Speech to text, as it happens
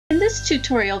this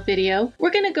tutorial video,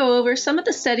 we're going to go over some of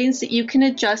the settings that you can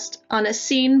adjust on a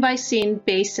scene-by-scene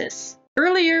basis.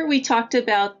 Earlier, we talked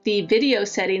about the video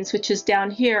settings, which is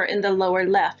down here in the lower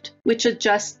left, which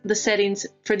adjusts the settings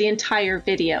for the entire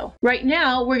video. Right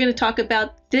now, we're going to talk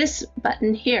about this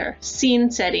button here, Scene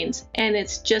Settings, and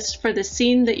it's just for the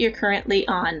scene that you're currently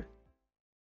on.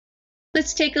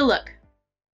 Let's take a look.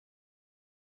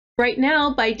 Right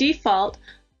now, by default,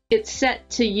 it's set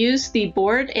to use the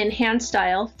board and hand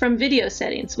style from video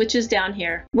settings, which is down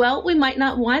here. Well, we might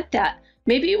not want that.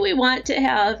 Maybe we want to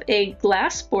have a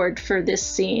glass board for this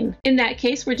scene. In that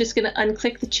case, we're just going to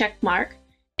unclick the check mark,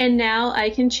 and now I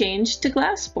can change to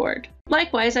glass board.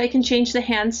 Likewise, I can change the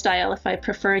hand style if I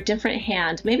prefer a different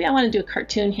hand. Maybe I want to do a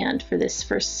cartoon hand for this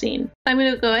first scene. I'm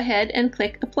going to go ahead and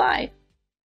click apply.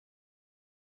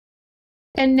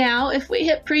 And now if we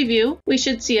hit preview, we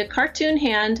should see a cartoon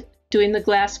hand doing the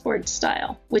glassboard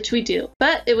style, which we do.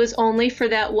 But it was only for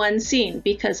that one scene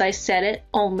because I set it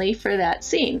only for that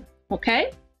scene.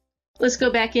 Okay? Let's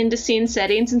go back into scene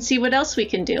settings and see what else we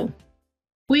can do.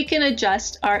 We can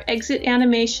adjust our exit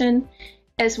animation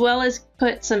as well as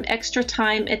put some extra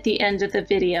time at the end of the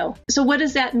video. So what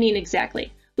does that mean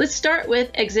exactly? Let's start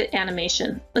with exit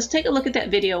animation. Let's take a look at that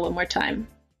video one more time.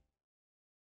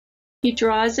 He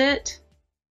draws it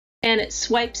and it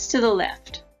swipes to the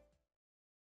left.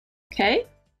 Okay,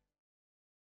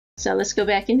 so let's go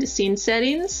back into scene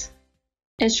settings,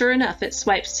 and sure enough, it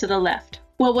swipes to the left.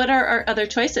 Well, what are our other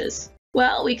choices?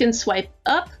 Well, we can swipe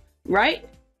up, right,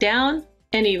 down,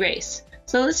 and erase.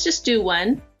 So let's just do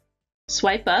one.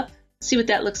 Swipe up, see what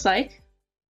that looks like.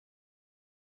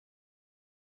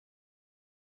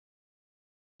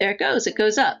 There it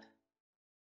goes up.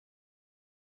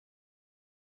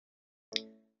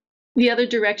 The other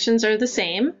directions are the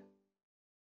same.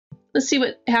 Let's see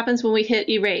what happens when we hit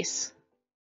erase.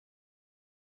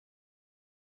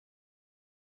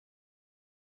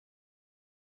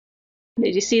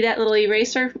 Did you see that little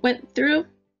eraser went through?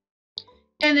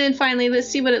 And then finally, let's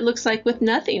see what it looks like with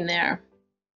nothing there.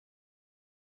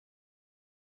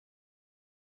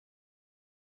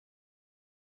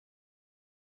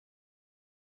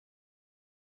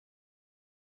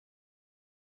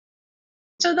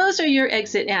 So those are your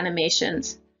exit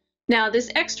animations. Now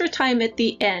this extra time at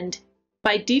the end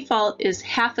by default is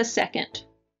half a second.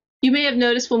 You may have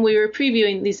noticed when we were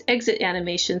previewing these exit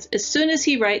animations, as soon as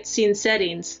he writes scene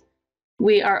settings,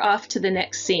 we are off to the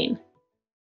next scene.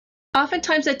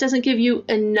 Oftentimes that doesn't give you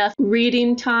enough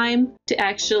reading time to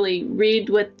actually read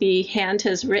what the hand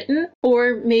has written,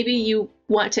 or maybe you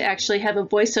want to actually have a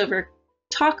voiceover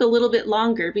talk a little bit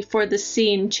longer before the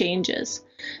scene changes.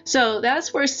 So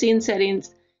that's where scene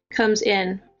settings comes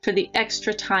in for the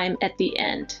extra time at the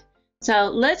end.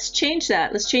 So let's change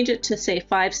that. Let's change it to say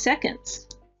 5 seconds.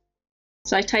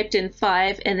 So I typed in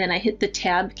 5 and then I hit the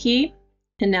tab key,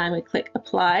 and now I'm going to click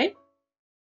apply.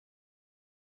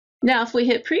 Now if we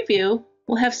hit preview,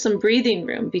 we'll have some breathing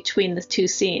room between the two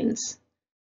scenes.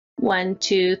 1,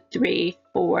 2, 3,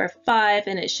 4, 5,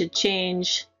 and it should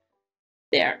change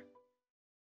there.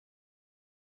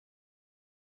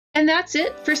 And that's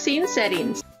it for scene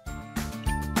settings.